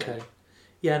 I'd say. Okay.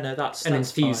 Yeah, no, that's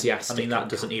enthusiastic. Fine. I mean, that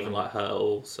doesn't even like her at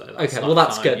all. So that's okay, well,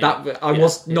 that's fine, good. Yeah. That I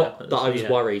was not that I was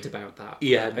worried about that.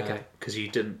 Yeah, no, okay, because you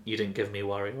didn't give me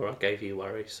worry, or I gave you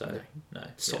worry. So no.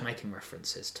 Stop making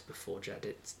references to before, Jed.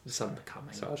 It's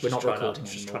unbecoming. So we're not recording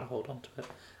anymore. Just trying to hold on to it.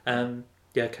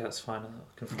 Yeah, okay, that's fine.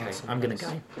 I'm gonna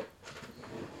go.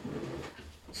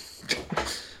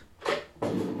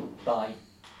 Bye.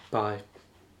 Bye.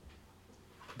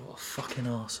 What a fucking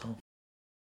arsehole.